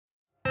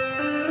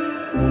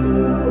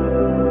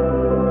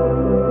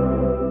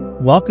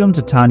Welcome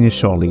to Tanya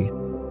Shortly,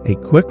 a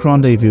quick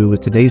rendezvous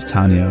with today's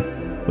Tanya,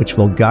 which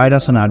will guide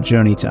us on our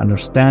journey to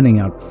understanding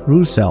our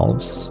true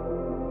selves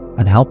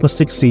and help us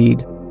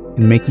succeed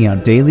in making our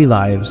daily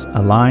lives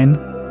align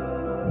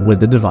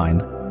with the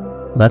divine.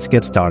 Let's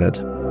get started.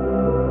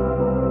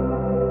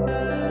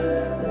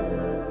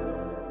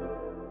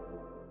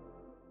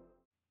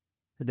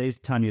 Today's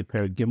Tanya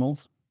Perek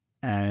Gimel,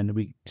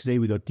 and today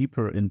we go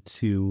deeper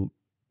into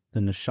the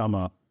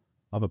neshama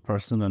of a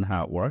person and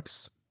how it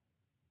works.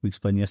 We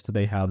explained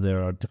yesterday how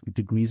there are different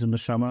degrees of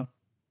neshama,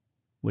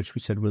 which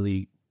we said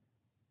really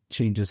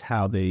changes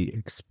how they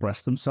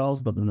express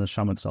themselves, but the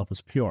neshama itself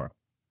is pure.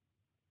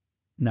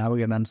 Now we're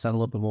going to understand a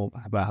little bit more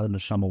about how the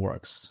neshama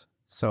works.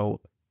 So,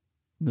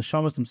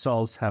 neshamas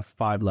themselves have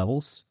 5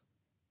 levels.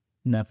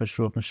 Nefesh,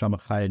 ruach, neshama,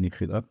 chaya, and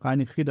yichida. Chaya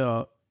and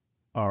yichida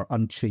are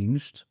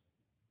unchanged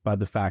by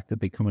the fact that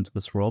they come into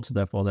this world, so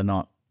therefore they're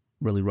not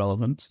really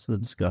relevant to the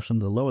discussion.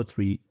 The lower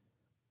 3,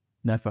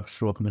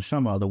 nefesh, ruach, and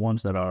neshama, are the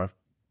ones that are,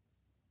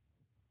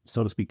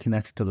 so to speak,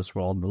 connected to this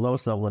world. And the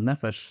lowest level of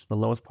nefesh, the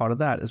lowest part of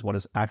that, is what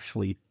is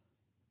actually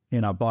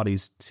in our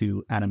bodies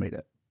to animate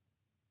it.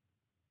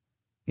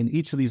 In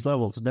each of these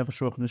levels, nefesh,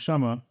 ruach, and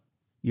neshama,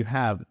 you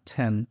have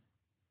 10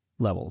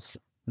 levels.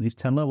 And these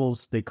 10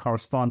 levels, they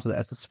correspond to the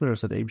essence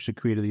spheres that Abishah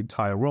created the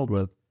entire world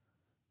with,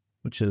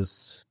 which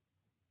is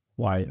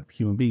why a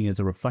human being is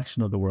a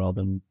reflection of the world,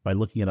 and by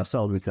looking at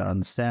ourselves, we can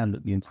understand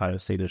the entire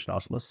Seder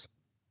Shtalshalos.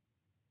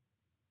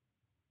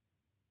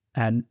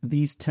 And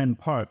these 10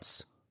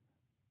 parts,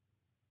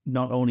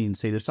 not only in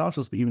Seder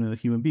Shtalshalos, but even in a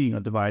human being,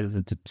 are divided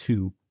into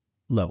 2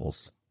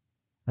 levels.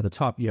 At the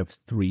top, you have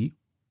 3.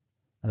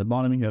 At the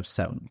bottom, you have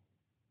 7.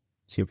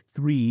 So you have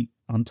 3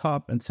 on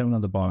top and 7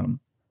 on the bottom.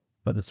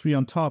 But the 3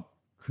 on top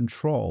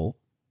control,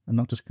 and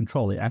not just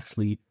control, they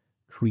actually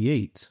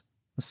create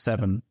the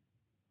 7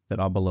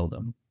 that are below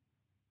them.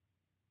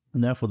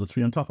 And therefore, the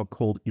 3 on top are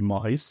called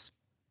imahis,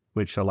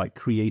 which are like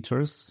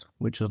creators,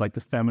 which is like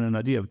the feminine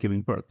idea of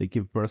giving birth. They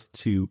give birth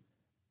to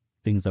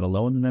things that are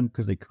lower than them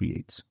because they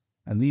create.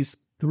 And these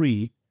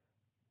 3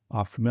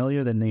 are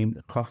familiar. They're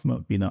named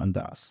Chachma, Bina, and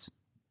Das.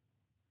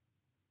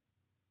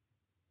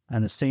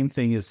 And the same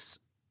thing is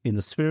in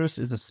the spheres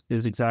is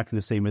exactly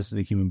the same as in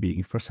a human being.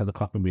 You first have the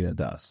Chachma, Bina, and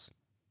Das.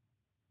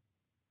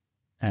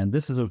 And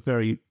this is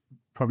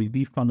probably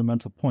the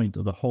fundamental point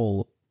of the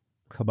whole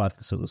Chabad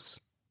Chassidus,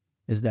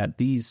 is that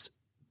these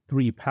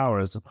 3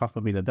 powers of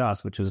Chachma, Bina,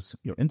 Das, which is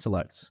your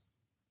intellect,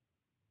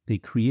 they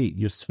create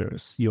your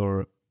spheres,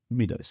 your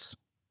midos.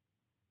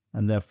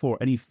 And therefore,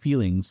 any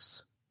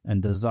feelings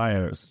and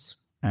desires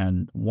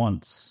and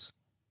wants,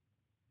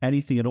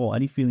 anything at all,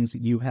 any feelings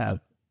that you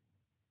have,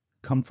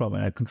 come from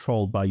and are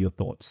controlled by your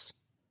thoughts.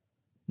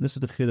 And this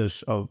is the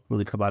chiddush of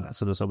really Chabad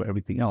Hasidus over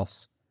everything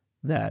else,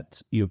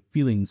 that your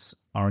feelings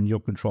are in your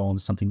control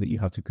and something that you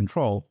have to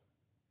control,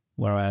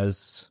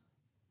 whereas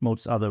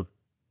most other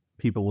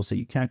people will say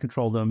you can't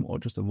control them or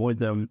just avoid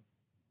them.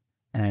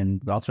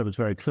 And the Alter Rebbe is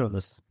very clear on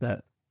this,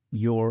 that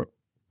your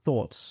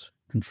thoughts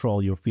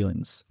control your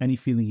feelings. Any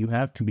feeling you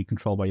have can be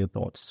controlled by your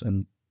thoughts.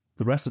 And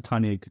the rest of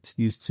Tanya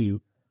continues to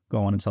go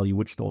on and tell you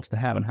which thoughts to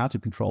have and how to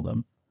control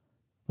them.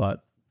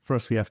 But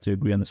first we have to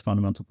agree on this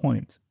fundamental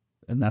point.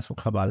 And that's what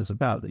Chabad is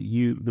about. That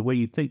the way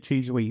you think,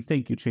 change the way you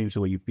think, you change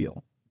the way you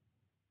feel.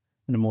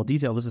 And in more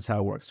detail, this is how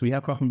it works. So we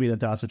have Chachma, Bina,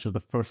 Das, which are the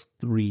first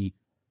 3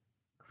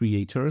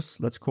 creators,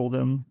 let's call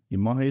them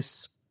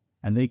imahis,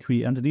 and they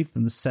create underneath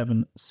them the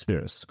 7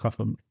 spheres.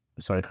 Chesed,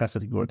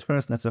 Gvura,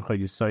 Tiferes, Netzach,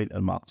 Yesod,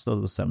 and Malchus. Those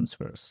are the 7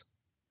 spheres.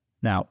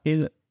 Now,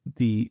 in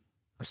the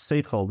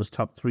Seichel, the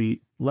top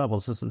 3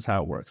 levels, this is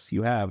how it works.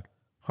 You have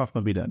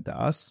Chachma, Bina, and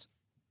Das,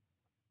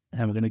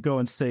 and we're going to go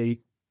and say,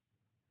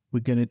 we're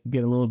going to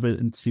get a little bit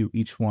into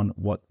each one,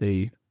 what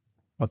they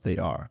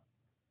are.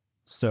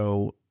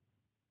 So,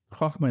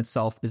 Chachma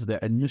itself is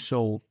the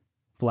initial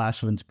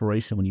flash of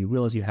inspiration when you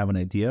realize you have an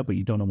idea, but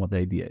you don't know what the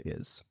idea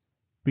is.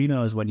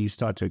 Bina is when you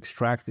start to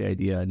extract the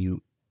idea,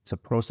 and it's a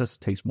process,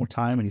 it takes more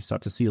time, and you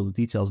start to see all the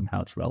details and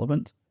how it's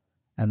relevant.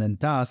 And then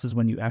Das is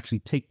when you actually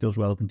take those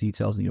relevant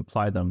details and you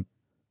apply them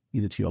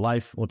either to your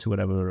life or to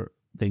whatever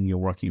thing you're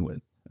working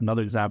with.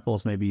 Another example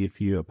is maybe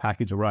if a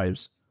package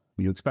arrives,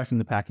 when you're expecting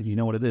the package, you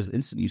know what it is. The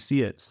instant you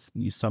see it,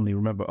 you suddenly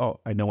remember, oh,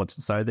 I know what's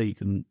inside there.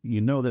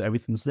 You know that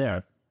everything's there.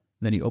 And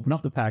then you open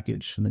up the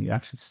package, and then you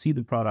actually see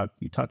the product,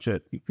 you touch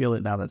it, you feel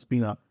it, now that's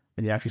Bina,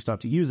 and you actually start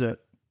to use it.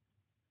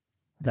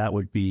 That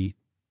would be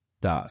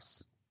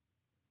Das.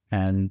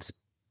 And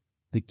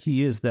the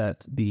key is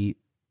that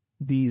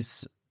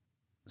these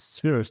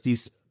spheres,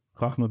 these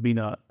Chachma,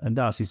 Bina, and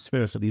Das, these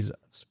spheres, so these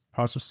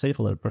parts of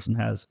Seichel that a person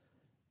has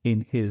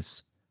in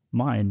his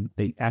mind,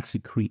 they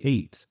actually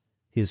create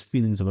his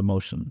feelings of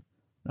emotion.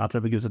 Alter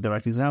Rebbe gives a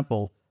direct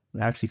example.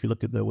 Actually, if you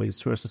look at the way the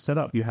spheres are set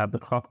up, you have the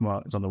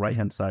Chachma is on the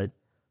right-hand side,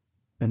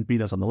 and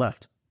Bina is on the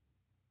left.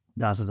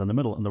 Das is in the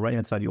middle. On the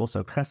right-hand side, you also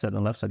have Chesed. On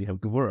the left side, you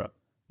have Gevura,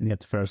 and you have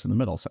Tiferes in the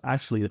middle. So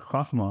actually, the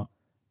Chachma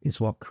is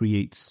what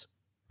creates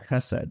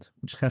Chesed,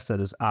 which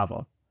Chesed is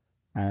Ava.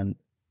 And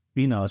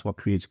Bina is what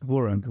creates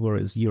Gvura, and Gvura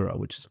is Yira,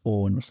 which is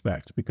awe and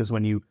respect. Because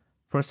when you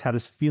first had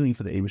this feeling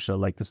for the Eibishter,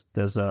 like this,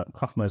 there's a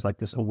Chachma is like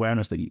this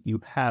awareness that you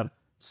have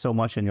so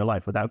much in your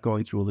life without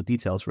going through all the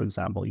details, for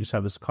example. You just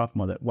have this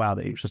Chachma that, wow,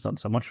 the Eibishter's done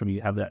so much for me.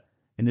 You have that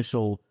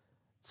initial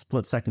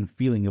split-second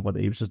feeling of what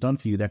the Eibishter's done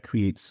for you that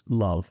creates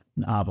love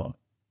and Abba.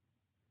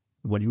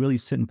 When you really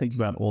sit and think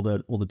about all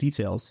the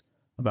details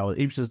about what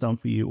the Eibishter's done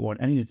for you or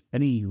in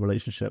any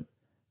relationship,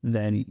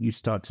 then you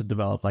start to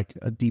develop like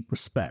a deep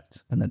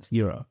respect, and that's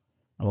Yira.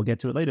 And we'll get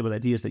to it later, but the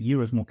idea is that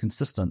Yira is more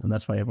consistent, and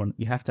that's why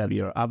you have to have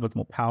Yira. Abba is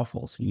more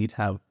powerful, so you need to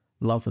have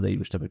love for the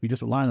Eibishter. But if you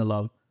just rely on the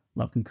love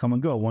can come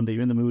and go. One day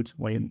you're in the mood,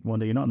 one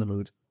day you're not in the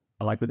mood.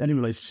 Like with any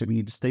relationship, you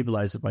need to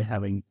stabilize it by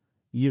having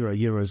Yira.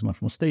 Yira is much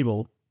more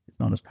stable. It's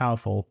not as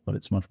powerful, but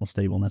it's much more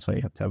stable, and that's why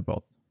you have to have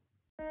both.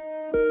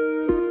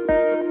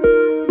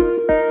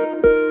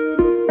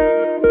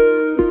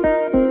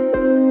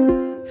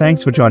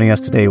 Thanks for joining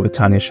us today with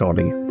Tanya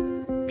Shorty.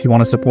 If you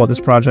want to support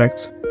this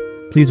project,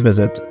 please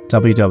visit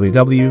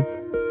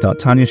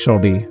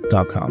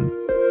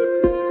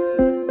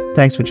www.tanyashorty.com.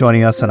 Thanks for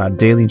joining us on our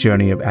daily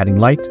journey of adding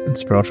light and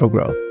spiritual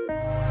growth.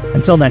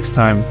 Until next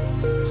time,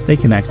 stay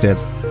connected,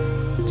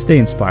 stay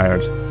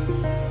inspired,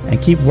 and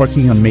keep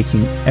working on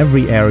making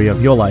every area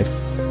of your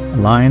life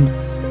aligned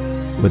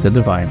with the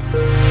divine.